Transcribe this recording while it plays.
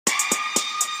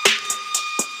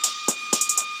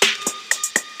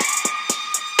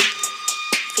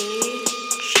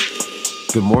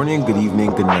Good morning, good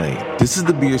evening, good night. This is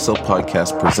the Be Yourself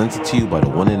podcast presented to you by the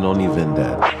one and only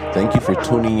Vendad. Thank you for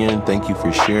tuning in, thank you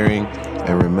for sharing,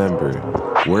 and remember,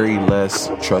 worry less,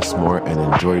 trust more, and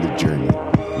enjoy the journey.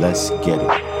 Let's get it.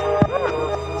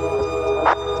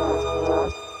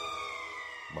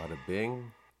 Bada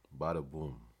bing, bada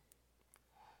boom.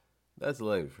 That's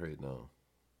life right now.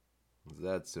 It's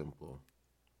that simple.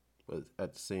 But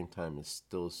at the same time, it's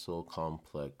still so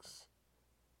complex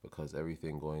because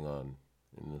everything going on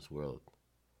in this world.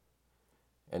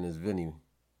 And it's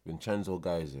Vincenzo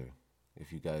Geyser,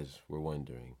 if you guys were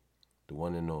wondering, the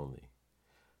one and only.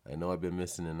 I know I've been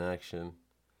missing in action.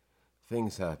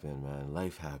 Things happen, man.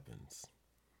 Life happens.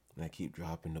 And I keep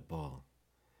dropping the ball.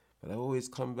 But I always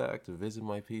come back to visit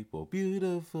my people.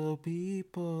 Beautiful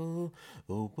people.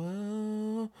 Oh,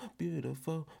 wow.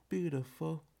 Beautiful,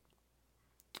 beautiful.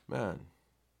 Man,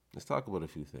 let's talk about a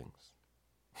few things.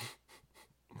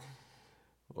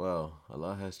 Well, a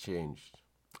lot has changed.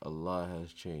 A lot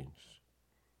has changed.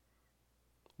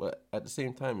 But at the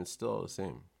same time, it's still all the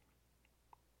same.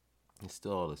 It's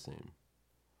still all the same.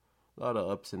 A lot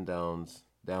of ups and downs,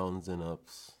 downs and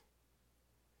ups.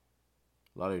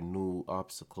 A lot of new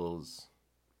obstacles.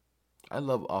 I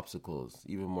love obstacles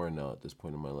even more now at this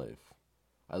point in my life.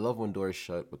 I love when doors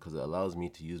shut because it allows me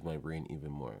to use my brain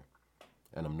even more.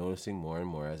 And I'm noticing more and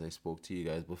more as I spoke to you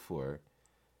guys before.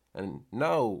 And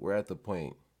now we're at the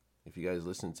point, if you guys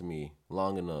listen to me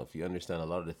long enough, you understand a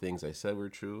lot of the things I said were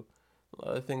true. A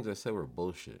lot of things I said were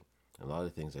bullshit. A lot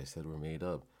of things I said were made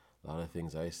up. A lot of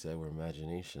things I said were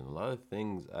imagination. A lot of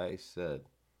things I said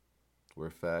were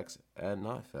facts and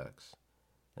not facts.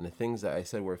 And the things that I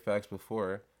said were facts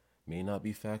before may not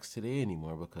be facts today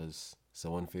anymore because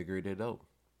someone figured it out.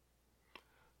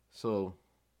 So,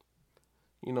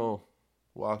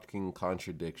 walking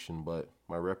contradiction, but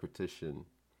my repetition,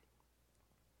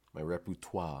 my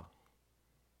repertoire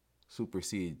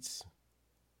supersedes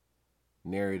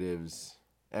narratives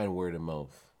and word of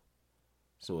mouth.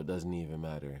 So it doesn't even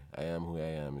matter. I am who I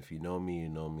am. If you know me, you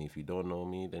know me. If you don't know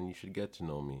me, then you should get to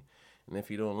know me. And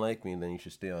if you don't like me, then you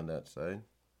should stay on that side.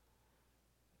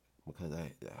 Because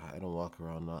I don't walk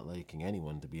around not liking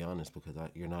anyone, to be honest, because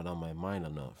you're not on my mind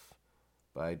enough.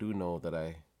 But I do know that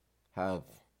I have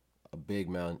a big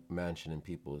mansion in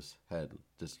people's head,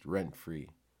 just rent-free.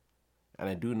 And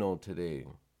I do know today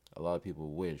a lot of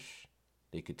people wish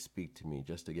they could speak to me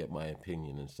just to get my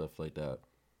opinion and stuff like that.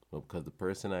 But because the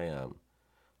person I am,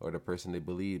 or the person they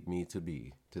believe me to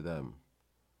be, to them,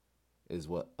 is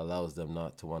what allows them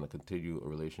not to want to continue a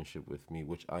relationship with me,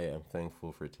 which I am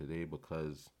thankful for today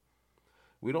because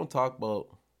we don't talk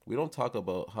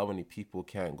about how many people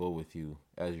can't go with you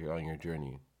as you're on your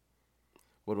journey.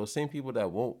 But those same people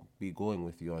that won't be going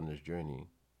with you on this journey,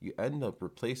 you end up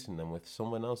replacing them with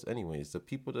someone else anyways. The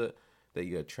people that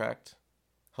you attract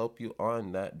help you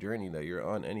on that journey that you're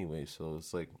on anyway. So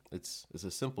it's like it's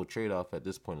a simple trade-off at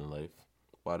this point in life.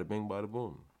 Bada bing, bada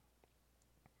boom.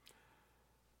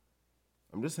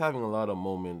 I'm just having a lot of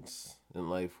moments in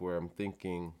life where I'm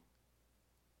thinking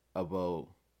about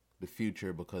the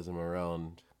future because I'm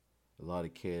around a lot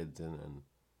of kids and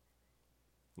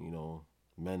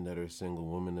men that are single,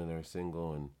 women that are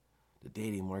single, and the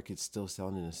dating market's still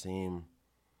sounding the same.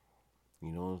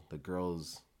 The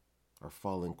girls are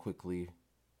falling quickly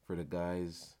for the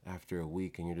guys after a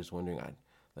week, and you're just wondering,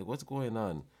 what's going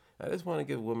on? I just want to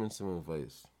give women some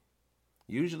advice.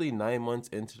 Usually 9 months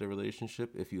into the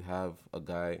relationship, if you have a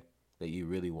guy that you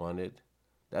really wanted,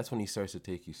 that's when he starts to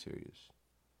take you serious.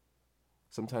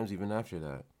 Sometimes even after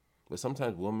that. But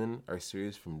sometimes women are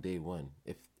serious from day one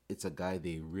if it's a guy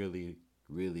they really,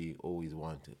 really always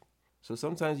wanted. So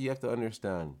sometimes you have to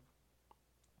understand,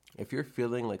 if you're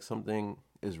feeling like something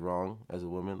is wrong as a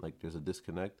woman, like there's a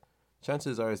disconnect,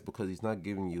 chances are it's because he's not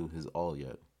giving you his all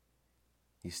yet.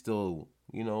 He's still,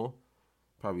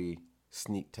 probably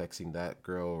sneak texting that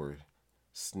girl or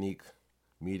sneak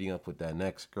meeting up with that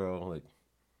next girl. Like,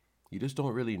 you just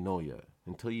don't really know yet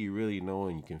until you really know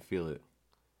and you can feel it.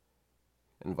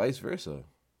 And vice versa.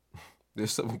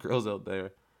 There's some girls out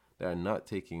there that are not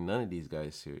taking none of these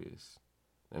guys serious.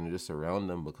 And they're just around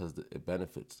them because it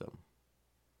benefits them.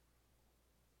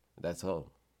 That's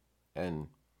all. And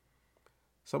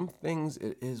some things,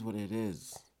 it is what it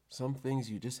is. Some things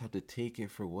you just have to take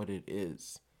it for what it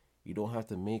is. You don't have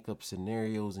to make up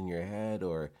scenarios in your head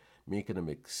or make an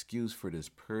excuse for this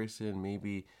person,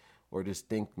 maybe, or just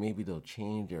think maybe they'll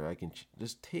change or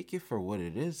just take it for what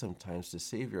it is sometimes to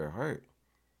save your heart.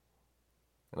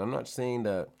 And I'm not saying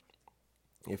that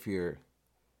if you're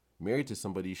married to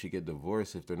somebody, you should get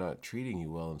divorced if they're not treating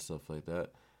you well and stuff like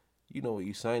that. You know what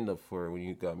you signed up for when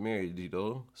you got married,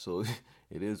 So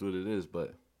it is what it is.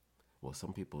 But Well,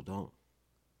 some people don't.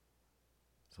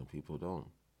 Some people don't.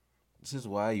 This is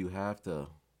why you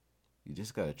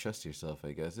just gotta trust yourself,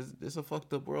 I guess. It's a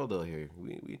fucked up world out here.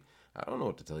 I don't know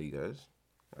what to tell you guys.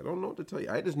 I don't know what to tell you.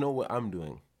 I just know what I'm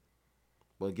doing.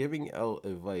 But giving out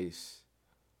advice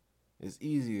is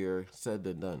easier said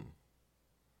than done.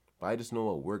 But I just know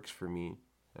what works for me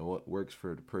and what works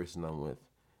for the person I'm with.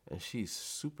 And she's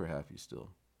super happy still.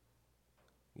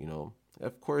 You know,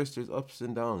 of course, there's ups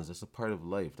and downs. That's a part of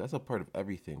life. That's a part of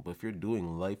everything. But if you're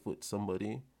doing life with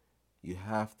somebody, you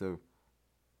have to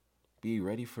be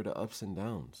ready for the ups and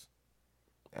downs.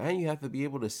 And you have to be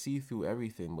able to see through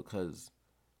everything because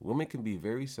women can be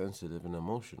very sensitive and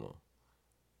emotional.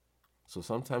 So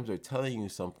sometimes they're telling you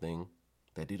something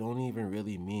that they don't even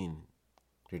really mean.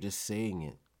 They're just saying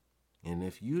it. And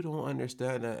if you don't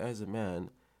understand that as a man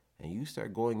and you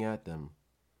start going at them,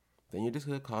 then you're just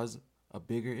going to cause a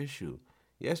bigger issue.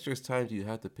 Yes, there's times you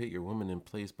have to put your woman in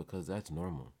place because that's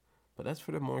normal. But that's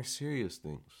for the more serious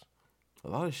things. A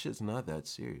lot of shit's not that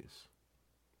serious.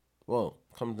 Well,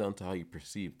 it comes down to how you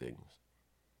perceive things.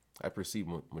 I perceive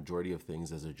majority of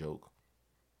things as a joke.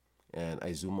 And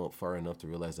I zoom out far enough to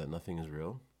realize that nothing is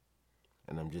real.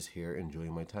 And I'm just here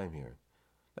enjoying my time here.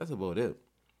 That's about it.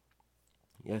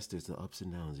 Yes, there's the ups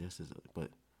and downs.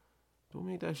 But don't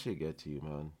make that shit get to you,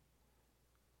 man.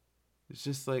 It's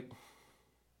just like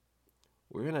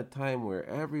we're in a time where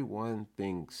everyone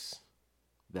thinks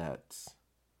that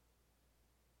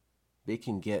they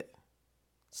can get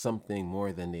something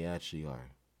more than they actually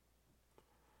are.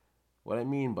 What I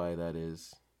mean by that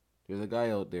is there's a guy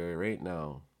out there right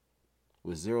now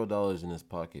with $0 in his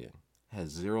pocket, has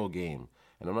zero game.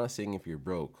 And I'm not saying if you're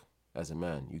broke as a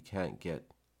man, you can't get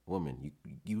women.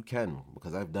 You can,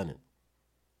 because I've done it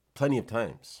plenty of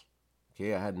times.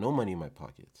 Okay, I had no money in my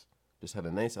pockets, just had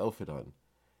a nice outfit on,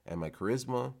 and my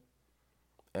charisma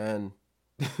and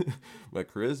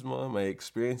my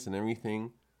experience and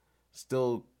everything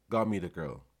still got me the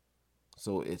girl.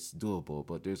 So it's doable.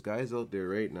 But there's guys out there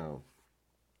right now,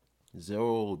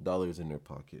 $0 in their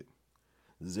pocket,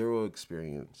 zero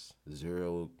experience,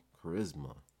 zero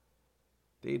charisma.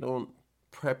 They don't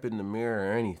prep in the mirror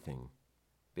or anything.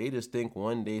 They just think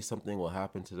one day something will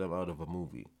happen to them out of a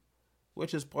movie,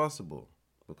 which is possible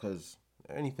because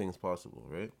anything's possible,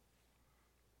 right?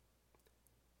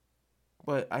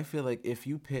 But I feel like if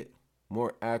you put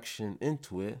more action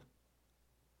into it,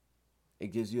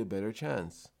 it gives you a better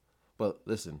chance. But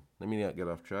listen, let me not get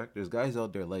off track. There's guys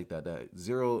out there like that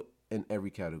zero in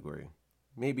every category,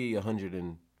 maybe 100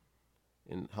 in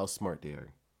how smart they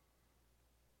are.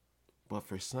 But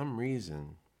for some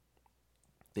reason,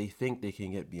 they think they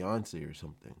can get Beyonce or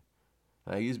something.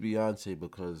 And I use Beyonce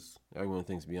because everyone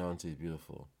thinks Beyonce is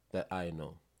beautiful. That I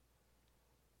know.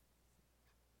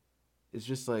 It's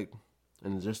just like,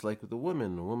 and just like with the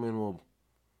woman will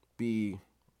be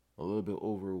a little bit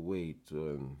overweight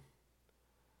and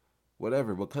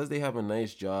whatever. Because they have a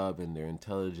nice job and they're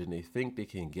intelligent, they think they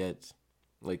can get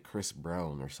like Chris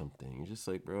Brown or something. You're just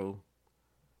like, bro.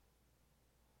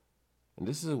 And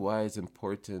this is why it's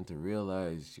important to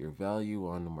realize your value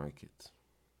on the market.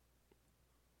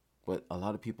 But a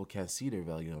lot of people can't see their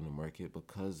value on the market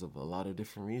because of a lot of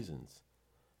different reasons.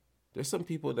 There's some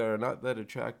people that are not that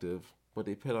attractive, but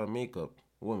they put on makeup,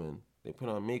 women. They put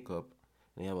on makeup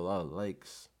and they have a lot of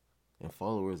likes and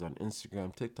followers on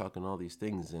Instagram, TikTok, and all these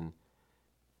things. And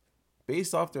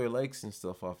based off their likes and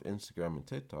stuff off Instagram and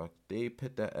TikTok, they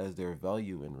put that as their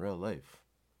value in real life.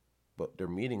 But they're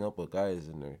meeting up with guys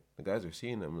and the guys are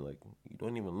seeing them like, you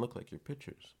don't even look like your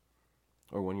pictures.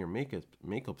 Or when your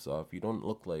makeup's off, you don't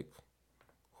look like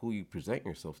who you present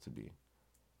yourself to be.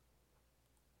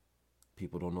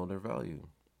 People don't know their value.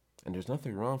 And there's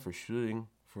nothing wrong for shooting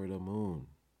for the moon.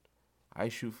 I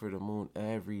shoot for the moon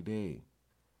every day.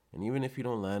 And even if you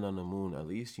don't land on the moon, at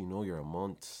least you know you're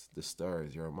amongst the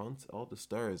stars. You're amongst all the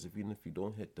stars, even if you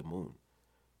don't hit the moon.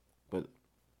 But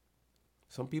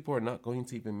some people are not going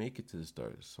to even make it to the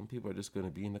stars. Some people are just going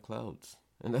to be in the clouds.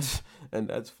 And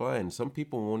that's fine. Some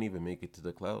people won't even make it to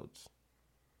the clouds.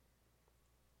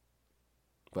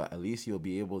 But at least you'll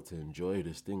be able to enjoy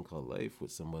this thing called life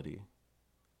with somebody.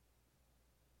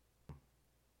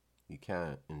 You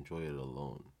can't enjoy it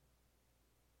alone.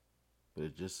 But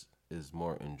it just is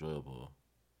more enjoyable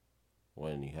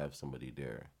when you have somebody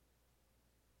there.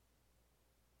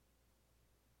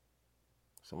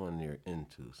 Someone you're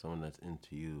into, someone that's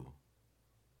into you.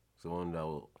 Someone that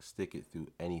will stick it through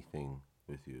anything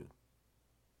with you.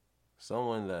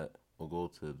 Someone that will go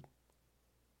to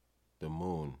the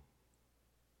moon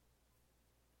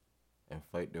and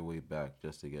fight their way back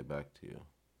just to get back to you.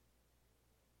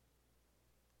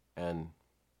 And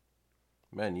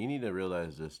Man, you need to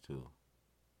realize this too.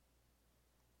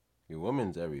 Your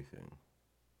woman's everything.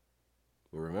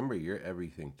 But remember, you're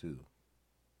everything too.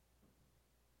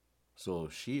 So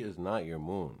she is not your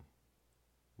moon.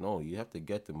 No, you have to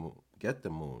get the moon. Get the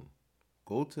moon.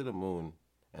 Go to the moon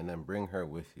and then bring her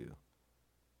with you.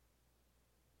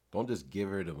 Don't just give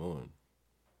her the moon.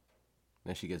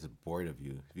 Then she gets bored of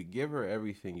you. If you give her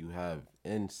everything you have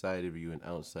inside of you and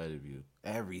outside of you,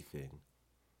 everything.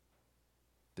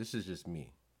 This is just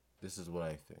me. This is what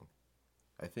I think.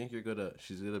 I think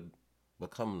she's gonna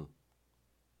become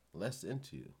less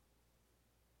into you.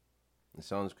 It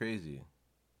sounds crazy,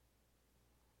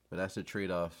 but that's the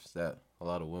trade-offs that a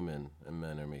lot of women and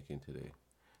men are making today.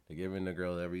 They're giving the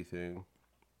girl everything.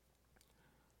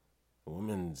 The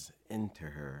woman's into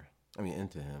her. I mean,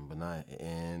 into him, but not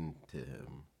into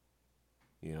him.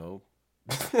 You know?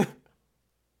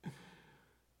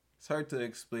 It's hard to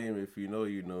explain. If you know,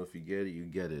 you know. If you get it, you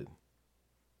get it.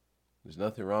 There's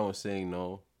nothing wrong with saying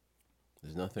no.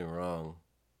 There's nothing wrong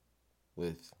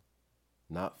with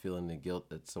not feeling the guilt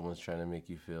that someone's trying to make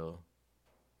you feel.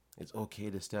 It's okay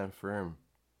to stand firm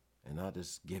and not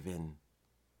just give in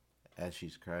as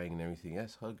she's crying and everything.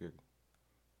 Yes, hug her.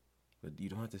 But you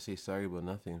don't have to say sorry about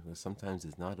nothing, because sometimes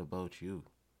it's not about you.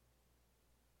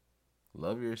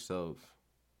 Love yourself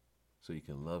so you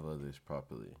can love others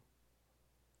properly.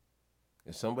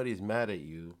 If somebody's mad at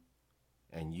you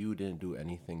and you didn't do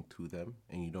anything to them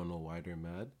and you don't know why they're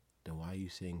mad, then why are you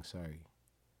saying sorry?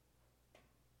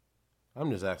 I'm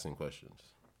just asking questions.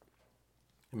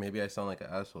 And maybe I sound like an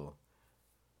asshole.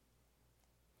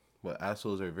 But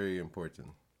assholes are very important.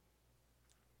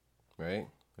 Right?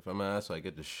 If I'm an asshole, I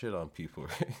get to shit on people,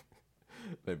 right?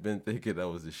 I've been thinking that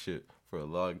was the shit for a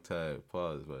long time.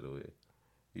 Pause, by the way.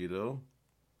 You know?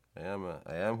 I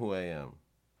am who I am.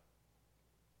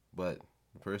 But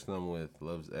the person I'm with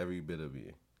loves every bit of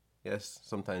me. Yes,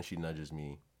 sometimes she nudges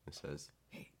me and says,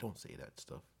 hey, don't say that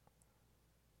stuff.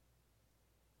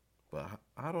 But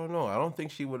I don't know. I don't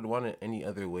think she would want it any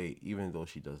other way, even though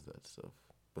she does that stuff.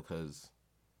 Because,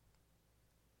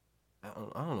 I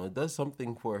don't know, it does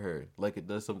something for her, like it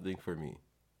does something for me.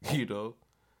 You know?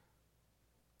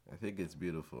 I think it's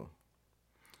beautiful.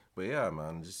 But yeah,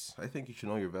 man, I think you should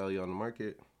know your value on the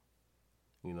market.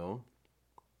 You know?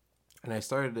 And I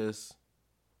started this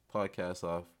podcast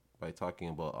off by talking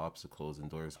about obstacles and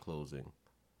doors closing.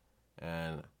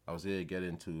 And I was able to get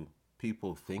into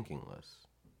people thinking less.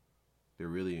 They're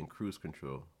really in cruise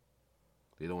control.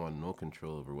 They don't want no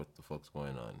control over what the fuck's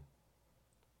going on.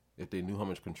 If they knew how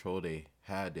much control they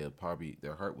had,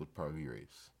 their heart would probably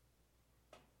race.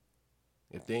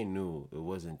 If they knew it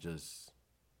wasn't just,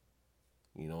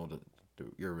 you know,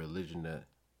 your religion that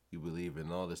you believe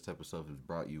in, all this type of stuff has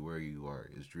brought you where you are.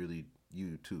 It's really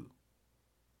you too.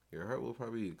 Your heart will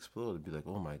probably explode and be like,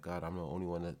 oh my God, I'm the only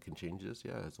one that can change this?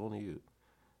 Yeah, it's only you.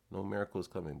 No miracles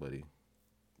coming, buddy.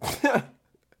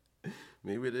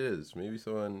 Maybe it is. Maybe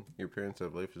your parents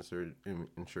have life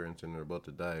insurance and they're about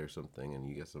to die or something and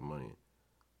you get some money.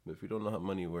 But if you don't know how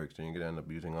money works, then you're going to end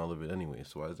up using all of it anyway.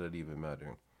 So why does that even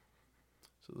matter?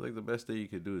 So like the best thing you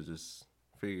could do is just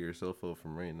figure yourself out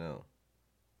from right now.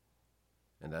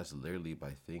 And that's literally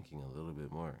by thinking a little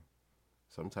bit more.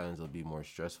 Sometimes it'll be more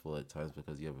stressful at times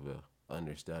because you have an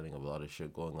understanding of a lot of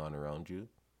shit going on around you.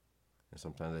 And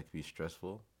sometimes that can be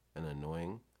stressful and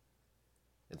annoying.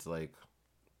 It's like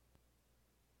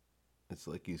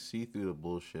you see through the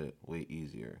bullshit way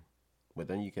easier. But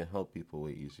then you can help people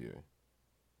way easier.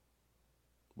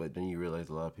 But then you realize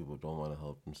a lot of people don't want to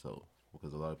help themselves.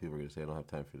 Because a lot of people are going to say, I don't have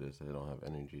time for this. I don't have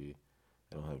energy.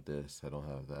 I don't have this. I don't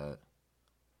have that.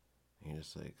 And you're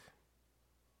just like,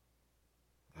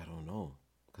 I don't know.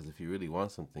 Because if you really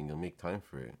want something, you'll make time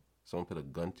for it. Someone put a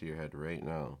gun to your head right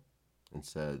now and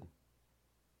said,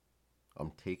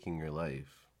 I'm taking your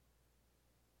life.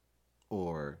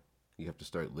 Or you have to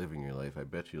start living your life. I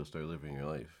bet you'll start living your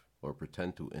life. Or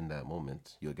pretend to in that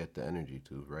moment. You'll get the energy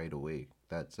to right away,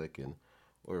 that second.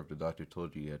 Or if the doctor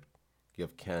told you you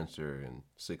have cancer and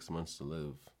 6 months to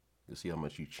live, you'll see how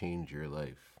much you change your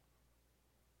life.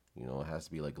 You know, it has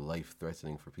to be like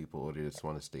life-threatening for people, or they just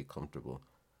want to stay comfortable.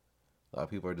 A lot of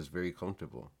people are just very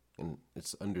comfortable, and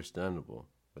it's understandable.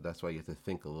 But that's why you have to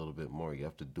think a little bit more. You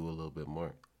have to do a little bit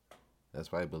more.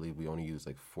 That's why I believe we only use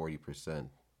like 40%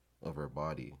 of our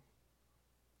body.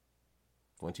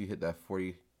 Once you hit that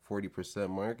 40%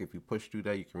 mark, if you push through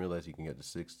that, you can realize you can get to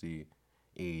 60,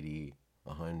 80,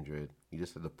 100. You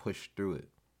just have to push through it.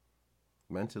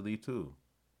 Mentally, too.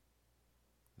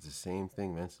 It's the same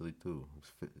thing mentally, too.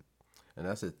 And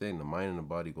that's the thing. The mind and the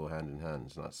body go hand in hand.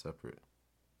 It's not separate.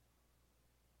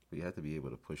 But you have to be able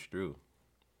to push through.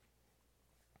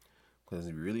 Because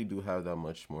you really do have that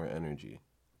much more energy.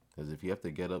 Because if you have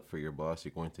to get up for your boss,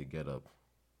 you're going to get up.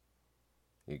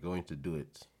 You're going to do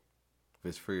it. If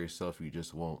it's for yourself, you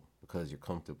just won't because you're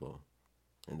comfortable.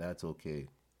 And that's okay.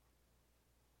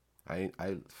 I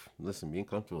listen, being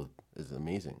comfortable is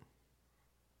amazing.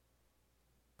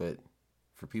 But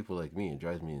for people like me, it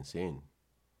drives me insane.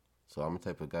 So I'm the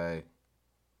type of guy,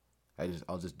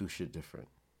 I'll just do shit different.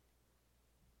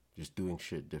 Just doing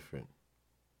shit different.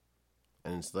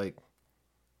 And it's like,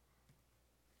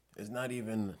 it's not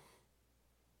even,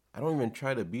 I don't even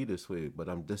try to be this way, but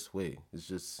I'm this way.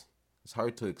 It's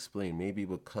hard to explain. Maybe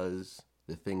because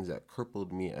the things that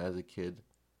crippled me as a kid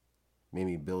made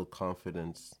me build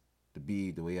confidence to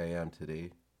be the way I am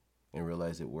today and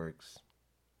realize it works.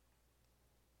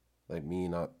 Like me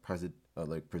not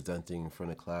presenting in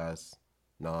front of class.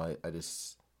 No,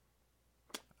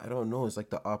 I don't know. It's like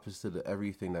the opposite of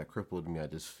everything that crippled me. I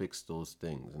just fixed those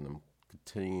things, and I'm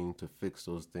continuing to fix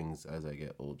those things as I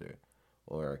get older.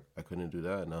 Or I couldn't do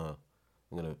that. No,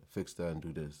 I'm gonna fix that and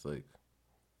do this.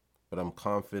 But I'm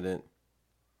confident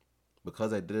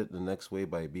because I did it the next way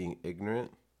by being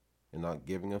ignorant and not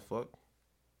giving a fuck.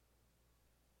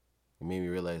 It made me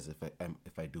realize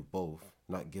if I do both,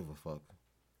 not give a fuck,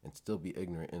 and still be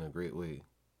ignorant in a great way,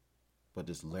 but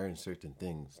just learn certain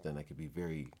things, then I could be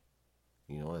very,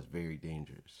 that's very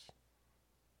dangerous.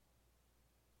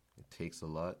 It takes a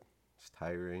lot. It's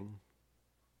tiring,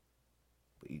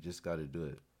 but you just got to do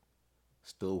it.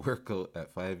 Still work out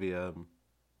at 5 a.m.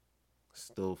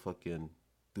 Still fucking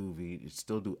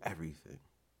still do everything.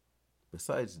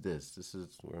 Besides this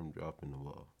is where I'm dropping the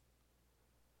ball.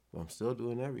 But I'm still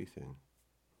doing everything.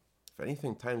 If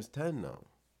anything, times 10 now.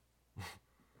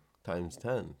 Times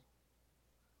 10.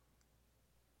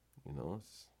 It's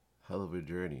a hell of a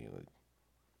journey.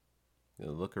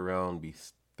 Look around, be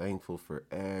thankful for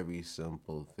every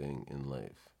simple thing in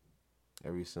life.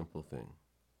 Every simple thing.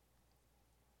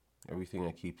 Everything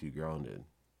that keeps you grounded.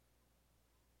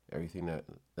 Everything that,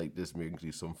 this brings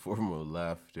you some form of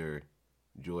laughter,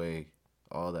 joy,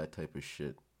 all that type of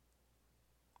shit.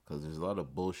 Because there's a lot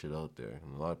of bullshit out there.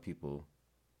 And a lot of people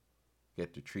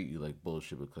get to treat you like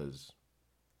bullshit because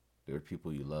they're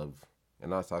people you love.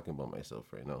 And I'm not talking about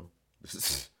myself right now.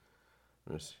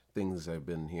 There's things I've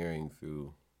been hearing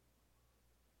through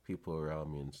people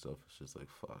around me and stuff. It's just like,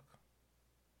 fuck.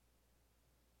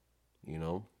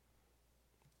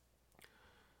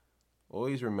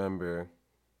 Always remember,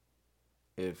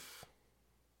 if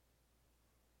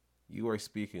you are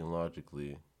speaking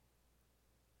logically,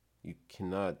 you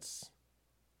cannot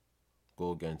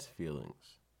go against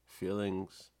feelings.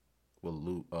 Feelings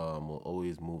will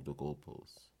always move the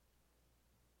goalposts.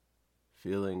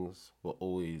 Feelings will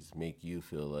always make you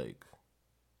feel like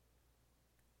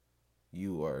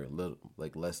you are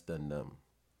less than them.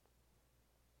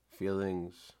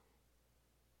 Feelings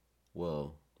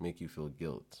will make you feel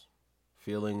guilt.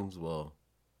 Feelings will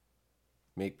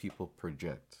make people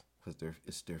project because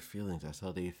it's their feelings. That's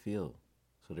how they feel.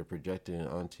 So they're projecting it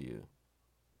onto you.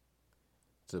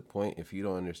 To the point, if you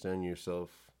don't understand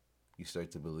yourself, you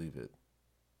start to believe it.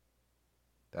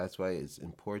 That's why it's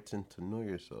important to know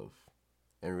yourself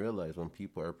and realize when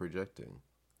people are projecting.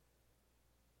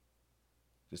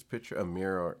 Just picture a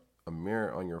mirror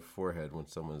on your forehead when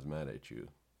someone's mad at you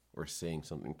or saying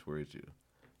something towards you.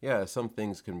 Yeah, some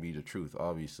things can be the truth.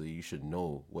 Obviously, you should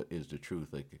know what is the truth.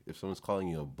 Like, if someone's calling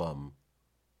you a bum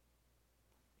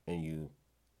and you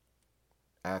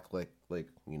act like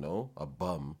a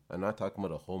bum. I'm not talking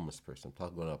about a homeless person. I'm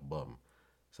talking about a bum.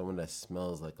 Someone that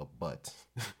smells like a butt.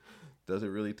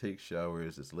 Doesn't really take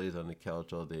showers. Just lays on the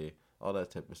couch all day. All that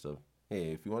type of stuff.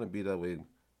 Hey, if you want to be that way,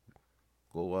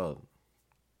 go wild.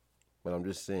 But I'm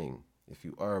just saying, if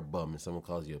you are a bum and someone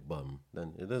calls you a bum,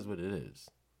 then it is what it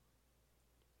is.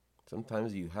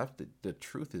 Sometimes you have to, the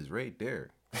truth is right there.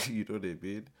 You know what I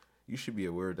mean? You should be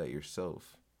aware of that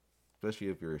yourself. Especially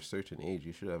if you're a certain age,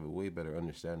 you should have a way better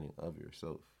understanding of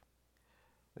yourself.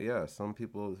 But yeah, some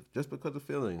people, just because of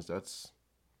feelings,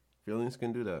 feelings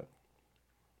can do that.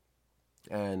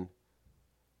 And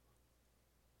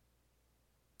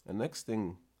the next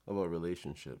thing about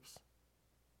relationships,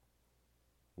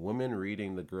 women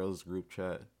reading the girls' group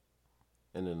chat,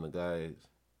 and then the guys,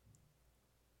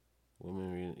 and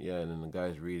then the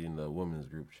guys reading the women's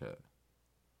group chat.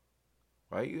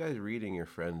 Why are you guys reading your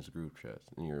friends' group chats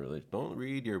in your relationship? Don't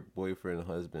read your boyfriend,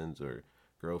 husband's, or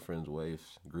girlfriend's,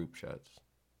 wife's group chats.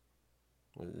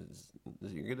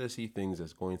 You're going to see things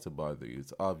that's going to bother you.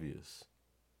 It's obvious.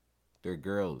 They're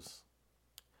girls.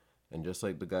 And just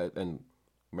like the guys, and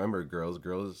remember, girls,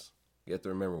 you have to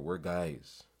remember, we're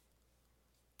guys.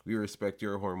 We respect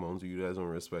your hormones. You guys don't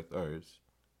respect ours.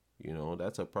 You know,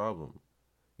 that's a problem.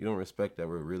 You don't respect that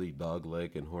we're really dog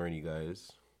like and horny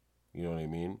guys. You know what I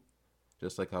mean?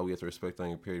 Just like how we have to respect on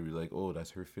your period, be like, oh,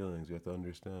 that's her feelings. You have to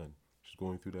understand. She's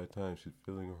going through that time. She's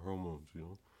feeling her hormones, you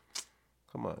know?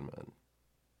 Come on, man.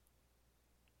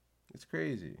 It's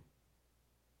crazy.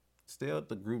 Stay out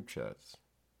the group chats.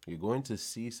 You're going to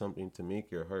see something to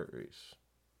make your heart race.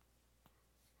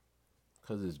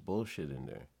 Because there's bullshit in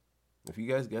there. If you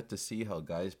guys get to see how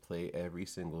guys play every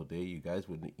single day, you guys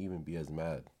wouldn't even be as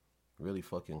mad. Really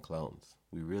fucking clowns.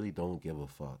 We really don't give a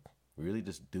fuck. We really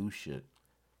just do shit.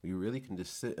 We really can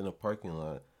just sit in a parking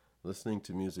lot listening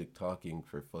to music, talking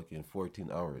for fucking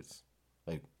 14 hours.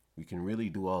 Like, we can really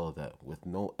do all of that with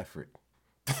no effort.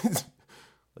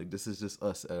 Like, this is just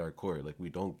us at our core. Like, we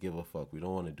don't give a fuck. We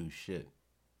don't want to do shit.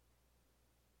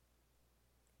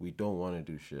 We don't want to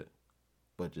do shit,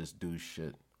 but just do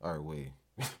shit our way.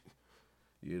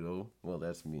 You know? Well,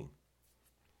 that's me.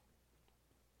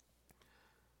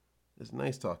 It's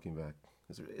nice talking back.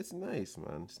 It's nice,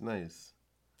 man. It's nice.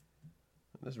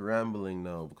 I'm just rambling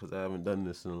now because I haven't done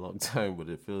this in a long time, but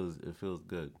it feels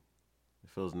good. It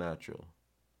feels natural.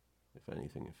 If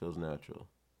anything, it feels natural.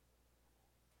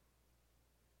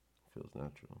 It feels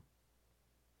natural.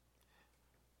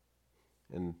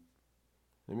 And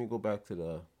let me go back to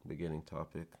the beginning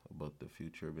topic about the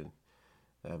future.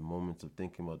 I have moments of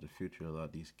thinking about the future. A lot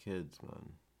of these kids,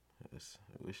 man. I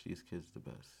wish these kids the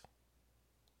best.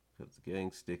 Because it's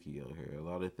getting sticky out here. A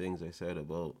lot of things I said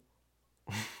about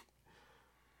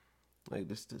like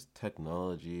this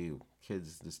technology,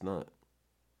 kids just not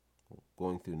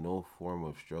going through no form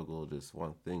of struggle, just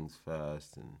want things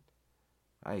fast, and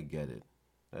I get it.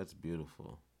 That's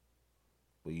beautiful.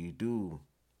 But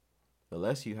the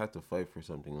less you have to fight for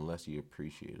something, the less you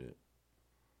appreciate it.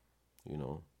 You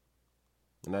know?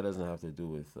 And that doesn't have to do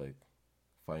with like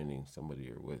finding somebody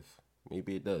you're with.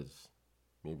 Maybe it does.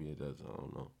 Maybe it does. I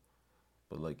don't know.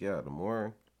 But like, yeah, the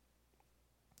more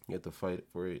you have to fight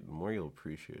for it, the more you'll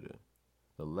appreciate it.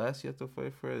 The less you have to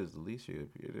fight for it is the least you're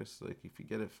just like, if you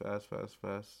get it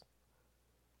fast,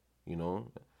 you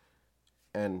know,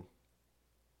 and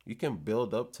you can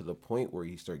build up to the point where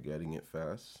you start getting it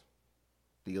fast,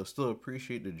 that you'll still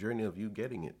appreciate the journey of you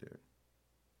getting it there.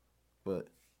 But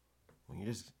when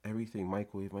you're just everything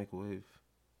microwave,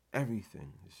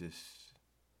 everything, it's just,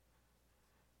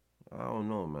 I don't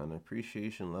know, man. The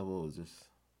appreciation level is just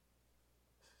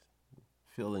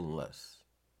feeling less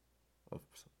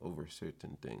over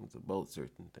certain things, about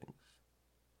certain things.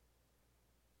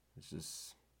 It's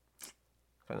just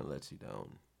kind of lets you down,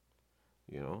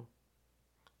 you know?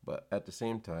 But at the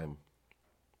same time,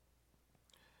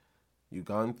 you've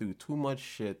gone through too much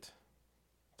shit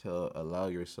to allow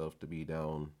yourself to be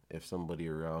down if somebody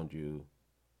around you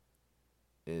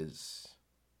is,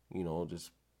 you know,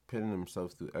 just putting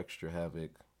themselves through extra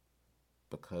havoc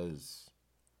because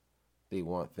they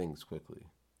want things quickly.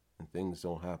 And things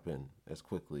don't happen as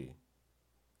quickly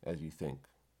as you think.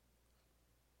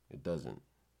 It doesn't.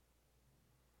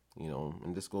 You know,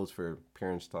 and this goes for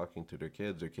parents talking to their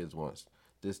kids. Their kids want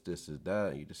this, is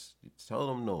that. You just tell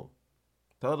them no.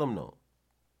 Tell them no.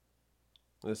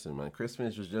 Listen, man,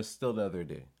 Christmas was just still the other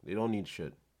day. They don't need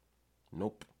shit.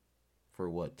 Nope. For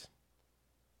what?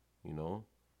 You know?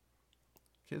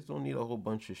 Kids don't need a whole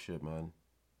bunch of shit, man.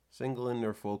 Single in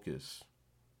their focus.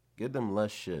 Give them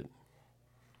less shit.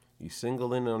 You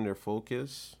single in on their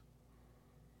focus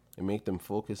and make them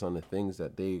focus on the things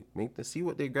that they make them see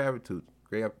what they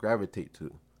gravitate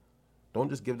to. Don't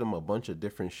just give them a bunch of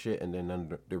different shit and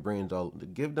then their brains all.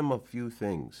 Give them a few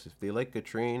things. If they like a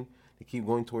train, they keep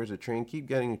going towards a train. Keep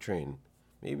getting a train.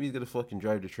 Maybe he's gonna fucking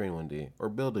drive the train one day or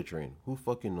build a train. Who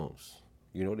fucking knows?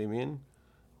 You know what I mean?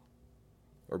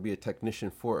 Or be a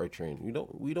technician for a train. We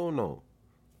don't know.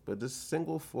 But this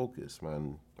single focus,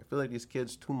 man. I feel like these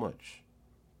kids too much.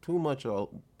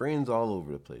 Brains all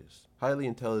over the place. Highly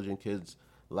intelligent kids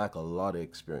lack a lot of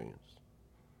experience.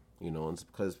 You know, and it's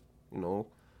because, you know,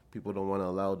 people don't want to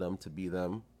allow them to be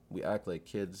them. We act like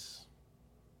kids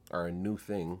are a new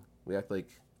thing. We act like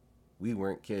we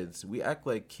weren't kids. We act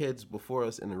like kids before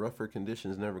us in the rougher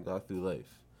conditions never got through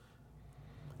life.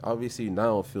 Obviously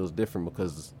now it feels different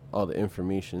because all the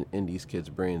information in these kids'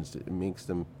 brains, it makes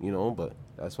them, you know, but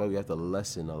that's why we have to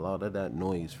lessen a lot of that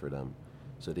noise for them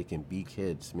so they can be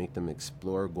kids, make them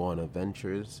explore, go on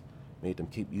adventures, make them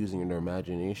keep using their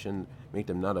imagination, make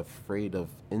them not afraid of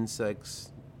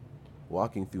insects,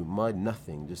 walking through mud,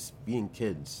 nothing, just being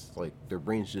kids, like their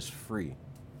brain's just free.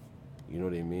 You know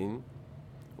what I mean?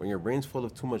 When your brain's full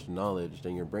of too much knowledge,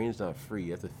 then your brain's not free.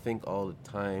 You have to think all the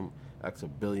time, ask a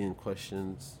billion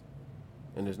questions,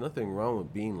 and there's nothing wrong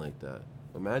with being like that.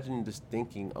 Imagine just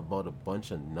thinking about a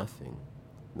bunch of nothing.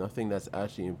 Nothing that's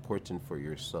actually important for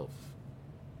yourself.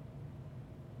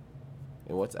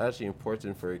 And what's actually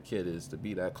important for a kid is to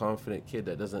be that confident kid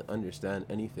that doesn't understand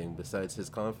anything besides his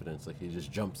confidence. Like he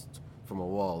just jumps from a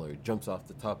wall or jumps off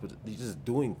the top of he's just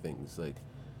doing things. Like,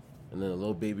 and then a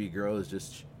little baby girl is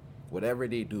just whatever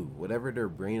they do, whatever their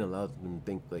brain allows them to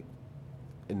think like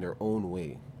in their own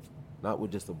way. Not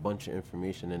with just a bunch of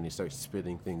information and they start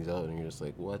spitting things out and you're just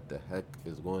like, what the heck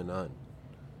is going on?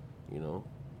 You know?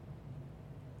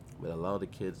 But allow the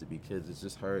kids to be kids. It's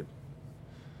just hard.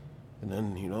 And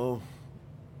then,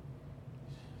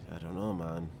 I don't know,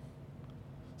 man.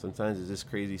 Sometimes it's just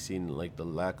crazy seeing like the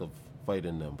lack of fight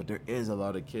in them. But there is a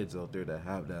lot of kids out there that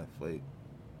have that fight.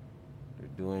 They're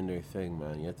doing their thing,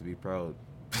 man. You have to be proud.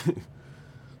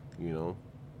 you know?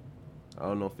 I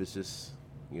don't know if it's just,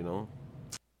 you know,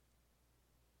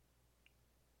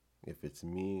 if it's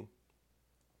me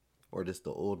or just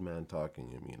the old man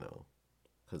talking to me now.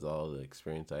 Because all the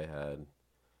experience I had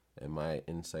and my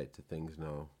insight to things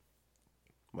now,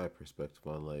 my perspective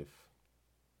on life.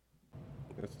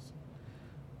 It's,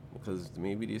 because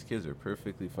maybe these kids are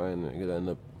perfectly fine. They're gonna end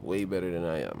up way better than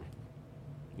I am.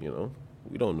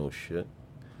 We don't know shit.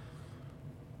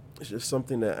 It's just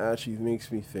something that actually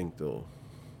makes me think, though.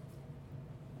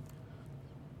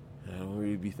 I don't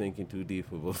really be thinking too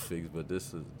deep about things, but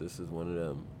this is one of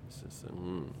them. It's just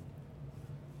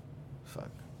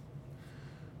fuck.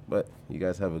 But you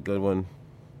guys have a good one.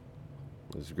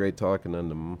 It was great talking on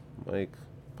the mic.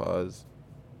 Pause.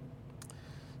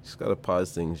 Just gotta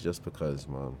pause things just because,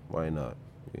 man. Why not?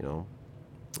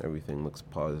 Everything looks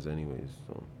paused anyways.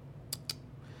 So,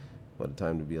 what a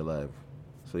time to be alive.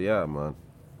 So yeah, man.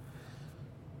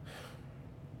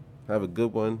 Have a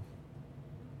good one.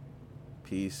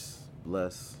 Peace,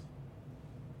 bless,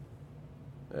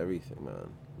 everything, man.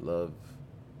 Love.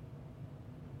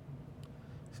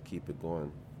 Just keep it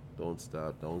going. Don't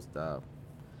stop. Don't stop.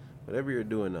 Whatever you're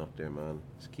doing out there, man,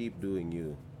 just keep doing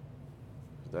you.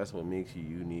 That's what makes you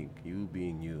unique. You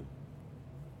being you.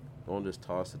 Don't just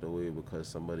toss it away because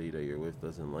somebody that you're with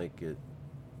doesn't like it.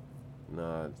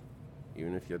 Nah,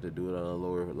 even if you have to do it on a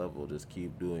lower level, just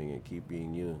keep doing it. Keep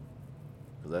being you.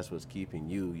 Because that's what's keeping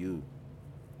you, you.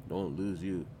 Don't lose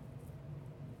you.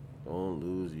 Don't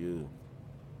lose you.